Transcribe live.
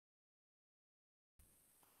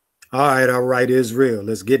All right, Israel.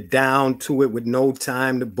 Let's get down to it with no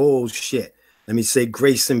time to bullshit. Let me say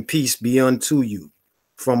grace and peace be unto you.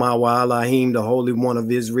 From our Elohim, the Holy One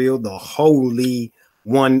of Israel, the Holy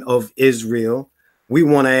One of Israel. We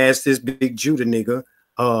want to ask this big Judah nigga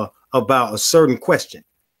about a certain question.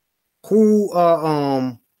 Who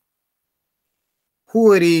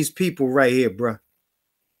who are these people right here, bruh?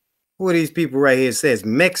 Who are these people right here? It says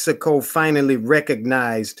Mexico finally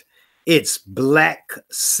recognized its black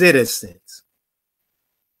citizens.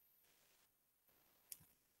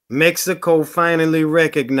 Mexico finally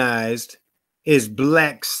recognized its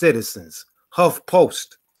black citizens.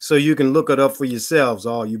 HuffPost. So you can look it up for yourselves,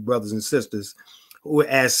 all you brothers and sisters who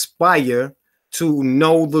aspire to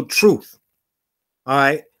know the truth. All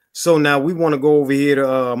right. So now we want to go over here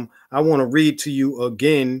to I want to read to you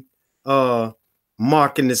again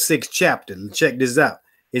Mark in the 6th chapter. Check this out.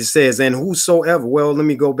 It says, and whosoever, well, let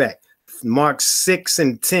me go back. Mark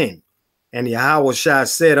 6:10. And Yahweh Shai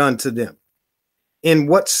said unto them, in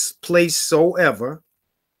what place soever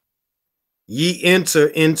ye enter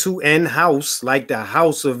into an house, like the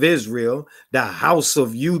house of Israel, the house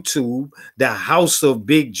of YouTube, the house of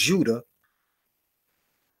Big Judah,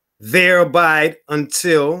 there abide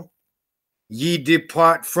until ye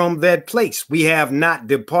depart from that place. We have not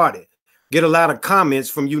departed. Get a lot of comments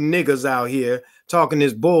from you niggas out here talking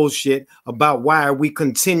this bullshit about why are we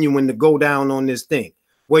continuing to go down on this thing.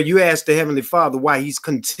 Well, you ask the Heavenly Father why he's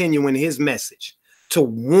continuing his message to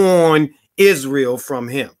warn Israel from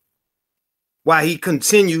him. Why he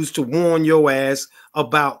continues to warn your ass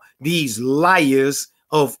about these liars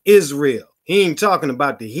of Israel. He ain't talking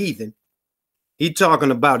about the heathen. He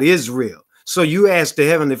talking about Israel. So you ask the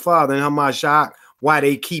Heavenly Father and Hamashach why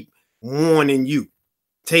they keep warning you.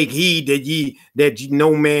 Take heed that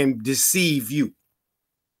no man deceive you.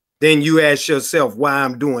 Then you ask yourself why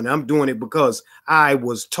I'm doing it. I'm doing it because I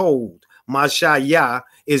was told. Mashayah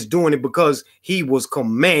is doing it because he was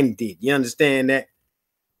commanded. You understand that?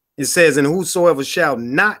 It says, and whosoever shall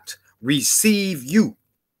not receive you,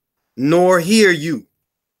 nor hear you,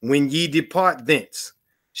 when ye depart thence,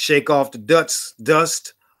 shake off the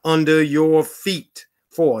dust under your feet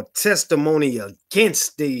for a testimony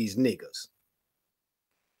against these niggas.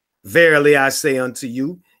 Verily I say unto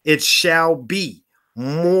you, it shall be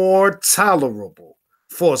more tolerable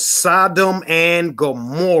for Sodom and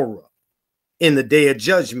Gomorrah in the day of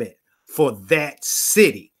judgment for that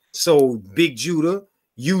city. So Big Judah,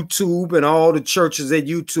 YouTube, and all the churches at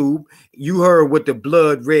YouTube, you heard what the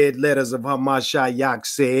blood red letters of Hamashiach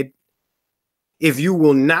said. If you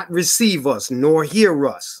will not receive us nor hear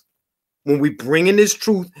us when we bring in this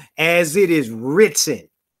truth as it is written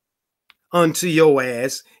unto your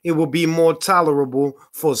ass, it will be more tolerable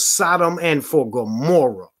for Sodom and for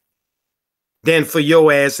Gomorrah than for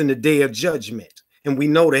your ass in the day of judgment. And we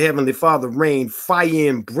know the Heavenly Father rained fire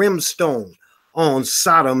and brimstone on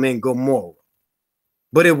Sodom and Gomorrah.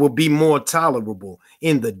 But it will be more tolerable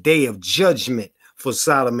in the day of judgment for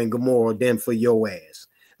Sodom and Gomorrah than for your ass.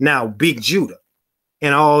 Now, Big Judah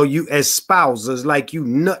and all you espousers, like you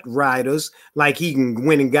nut riders, like he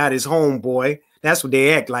went and got his homeboy. That's what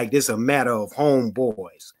they act like. This a matter of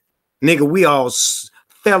homeboys. Nigga, we all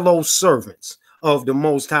fellow servants of the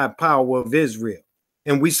Most High Power of Israel.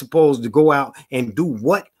 And we supposed to go out and do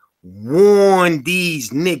what? Warn these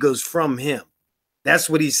niggas from him. That's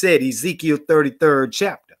what he said, Ezekiel 33rd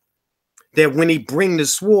chapter. That when he bring the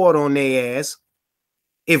sword on their ass,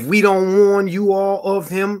 if we don't warn you all of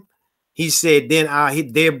him, he said, then I'll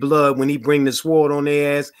hit their blood when he bring the sword on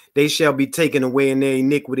their ass. They shall be taken away in their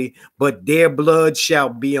iniquity, but their blood shall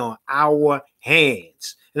be on our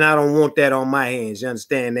hands. And I don't want that on my hands. You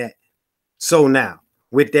understand that? So now,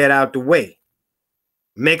 with that out the way,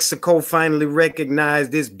 Mexico finally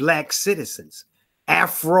recognized its black citizens,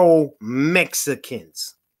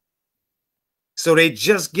 Afro-Mexicans. So they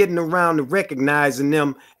just getting around to recognizing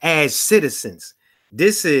them as citizens.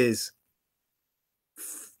 This is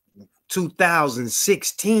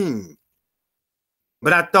 2016.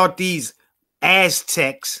 But I thought these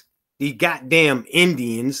Aztecs, the goddamn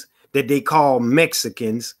Indians that they call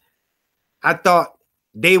Mexicans, I thought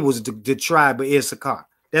they was the tribe of Issacar.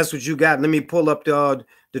 That's what you got. Let me pull up the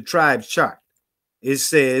tribe's chart. It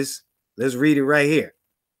says, let's read it right here.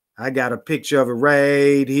 I got a picture of it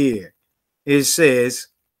right here. It says,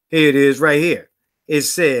 here it is right here. It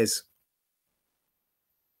says,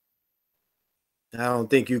 I don't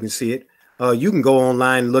think you can see it. You can go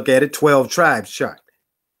online and look at it, 12 tribes chart.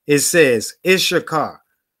 It says Issacar,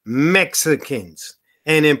 Mexicans,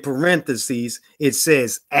 and in parentheses, it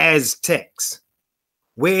says Aztecs.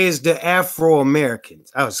 Where's the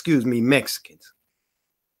Afro-Americans? Oh, excuse me, Mexicans.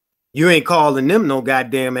 You ain't calling them no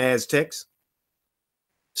goddamn Aztecs.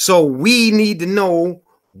 So we need to know,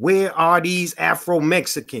 where are these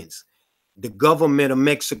Afro-Mexicans? The government of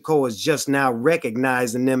Mexico is just now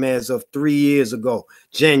recognizing them as of 3 years ago,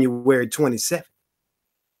 January 27th.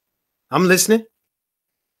 I'm listening.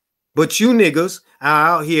 But you niggas are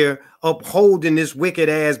out here upholding this wicked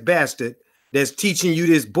ass bastard that's teaching you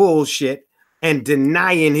this bullshit and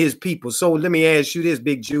denying his people. So let me ask you this,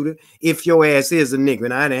 Big Judah. If your ass is a nigga,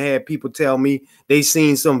 and I done had people tell me they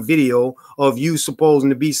seen some video of you supposing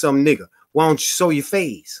to be some nigga, why don't you show your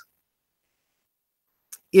face?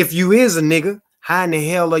 If you is a nigga, how in the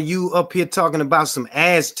hell are you up here talking about some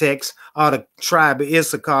Aztecs or the tribe of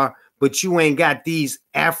Issacar, but you ain't got these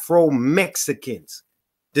Afro-Mexicans,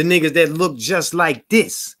 the niggas that look just like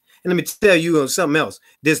this? And let me tell you something else.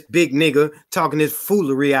 This big nigga talking this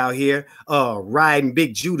foolery out here, riding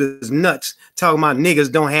Big Judah's nuts, talking about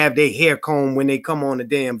niggas don't have their hair combed when they come on the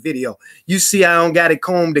damn video. You see, I don't got it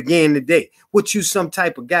combed again today. What, you some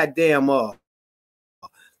type of goddamn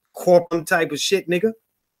corporate type of shit, nigga?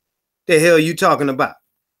 The hell you talking about?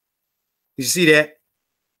 You see that?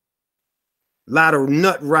 A lot of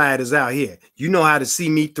nut riders out here. You know how to see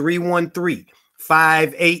me.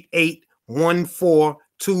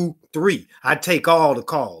 313-588-1423. I take all the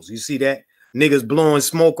calls. You see that? Niggas blowing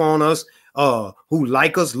smoke on us, who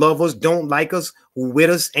like us, love us, don't like us, who with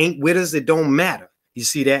us, ain't with us. It don't matter. You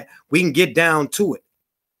see that? We can get down to it.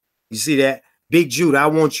 You see that? Big Judah, I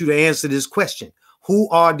want you to answer this question. Who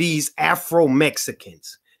are these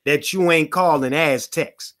Afro-Mexicans that you ain't calling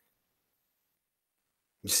Aztecs?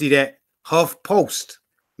 You see that? Huff Post.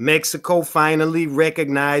 Mexico finally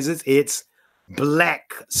recognizes its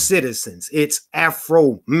black citizens, its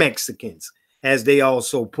Afro-Mexicans, as they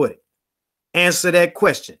also put it. Answer that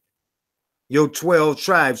question. Your 12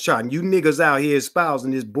 tribes chart. And you niggas out here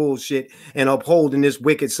espousing this bullshit and upholding this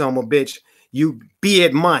wicked son of a bitch, you be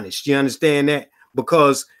admonished. You understand that?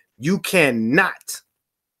 Because you cannot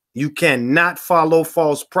follow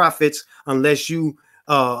false prophets unless you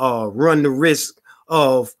run the risk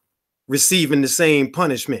of receiving the same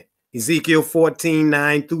punishment. Ezekiel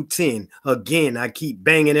 14:9-10. Again, I keep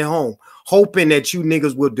banging it home, hoping that you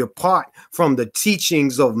niggas will depart from the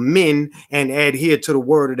teachings of men and adhere to the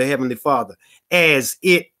word of the Heavenly Father, as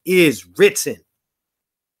it is written.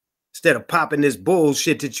 Instead of popping this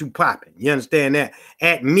bullshit that you popping. You understand that?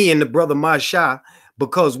 At me and the brother Masha,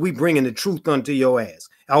 because we bringing the truth unto your ass.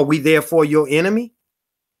 Are we therefore your enemy?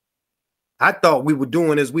 I thought we were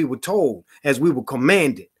doing as we were told, as we were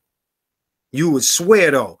commanded. You would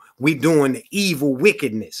swear, though, we doing the evil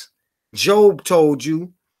wickedness. Job told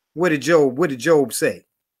you, what did Job say?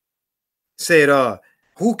 Said,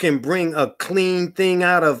 who can bring a clean thing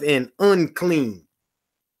out of an unclean?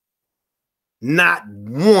 Not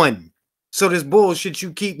one. So this bullshit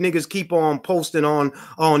you niggas keep on posting on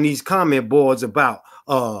these comment boards about,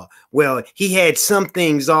 well, he had some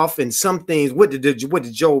things off and some things. What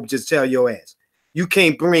did Job just tell your ass? You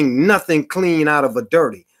can't bring nothing clean out of a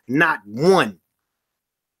dirty. Not one.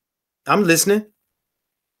 I'm listening.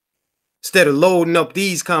 Instead of loading up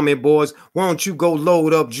these comment boards, why don't you go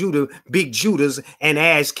load up Judah, Big Judah's, and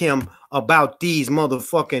ask him about these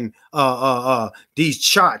motherfucking these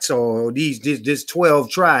charts, or this 12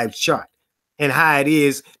 tribes chart, and how it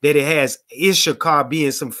is that it has Issacar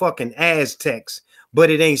being some fucking Aztecs, but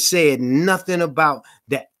it ain't said nothing about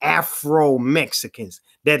the Afro-Mexicans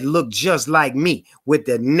that look just like me with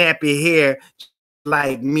the nappy hair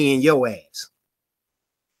like me and your ass.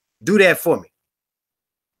 Do that for me.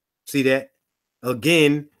 See that?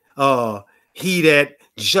 Again, he that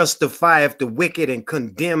justifieth the wicked and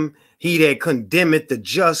condemn, he that condemneth the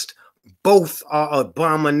just, both are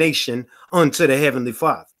abomination unto the Heavenly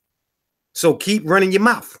Father. So keep running your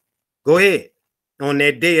mouth. Go ahead. On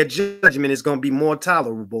that day of judgment, it's going to be more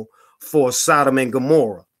tolerable for Sodom and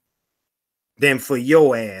Gomorrah than for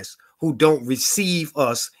your ass, who don't receive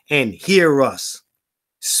us and hear us.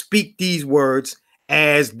 Speak these words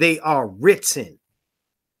as they are written.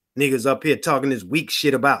 Niggas up here talking this weak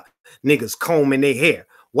shit about niggas combing their hair.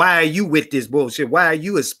 Why are you with this bullshit? Why are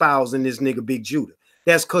you espousing this nigga Big Judah?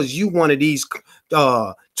 That's because you one of these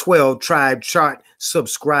 12 tribe chart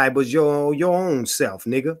subscribers, your own self,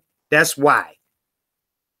 nigga. That's why.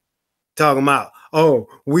 Talking about, oh,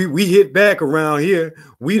 we hit back around here.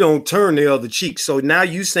 We don't turn the other cheek. So now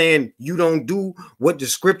you saying you don't do what the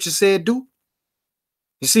scripture said do?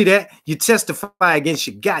 You see that? You testify against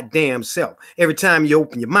your goddamn self every time you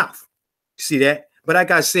open your mouth. You see that? But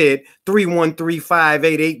like I said,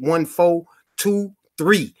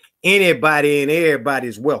 313-588-1423. Anybody and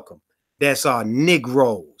everybody's welcome. That's our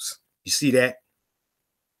Negroes. You see that?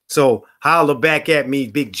 So holler back at me,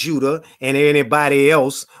 Big Judah, and anybody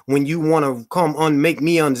else when you want to come on, make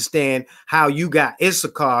me understand how you got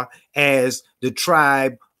Issacar as the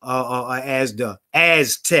tribe, as the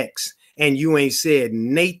Aztecs, and you ain't said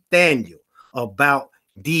Nathaniel about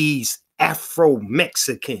these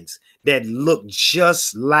Afro-Mexicans that look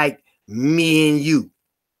just like me and you.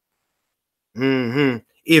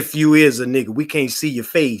 If you is a nigga, we can't see your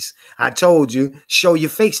face. I told you, show your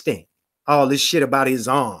face then. All this shit about his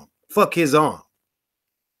arm. Fuck his arm.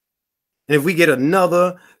 And if we get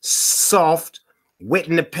another soft, wet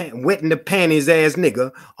in the panties ass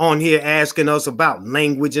nigga on here asking us about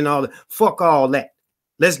language and all that, fuck all that.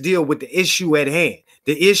 Let's deal with the issue at hand.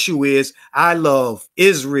 The issue is I love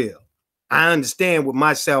Israel. I understand what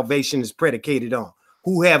my salvation is predicated on.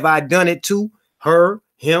 Who have I done it to? Her?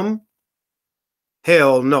 Him?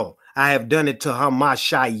 Hell no. I have done it to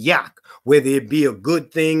Hamashiach, whether it be a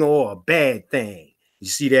good thing or a bad thing. You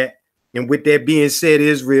see that? And with that being said,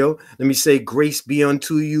 Israel, let me say grace be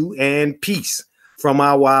unto you and peace from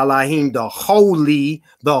our Elohim, the holy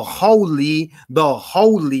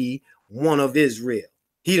one of Israel.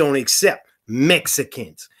 He don't accept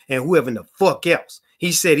Mexicans and whoever the fuck else.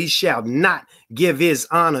 He said he shall not give his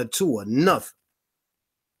honor to another.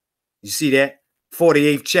 You see that?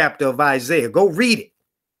 48th chapter of Isaiah. Go read it.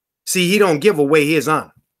 See, he don't give away his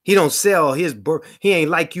honor. He don't sell his birth. He ain't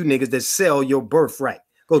like you niggas that sell your birthright.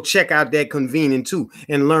 Go check out that convening too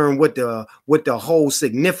and learn what the whole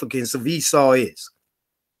significance of Esau is.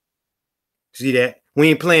 See that? We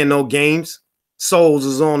ain't playing no games. Souls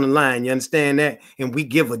is on the line. You understand that? And we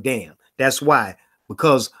give a damn. That's why.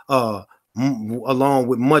 Because along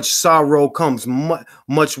with much sorrow comes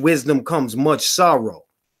much wisdom comes much sorrow.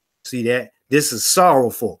 See that? This is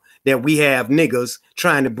sorrowful that we have niggas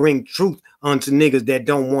trying to bring truth unto niggas that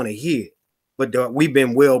don't want to hear. But we've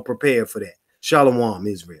been well prepared for that. Shalom,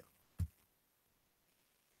 Israel.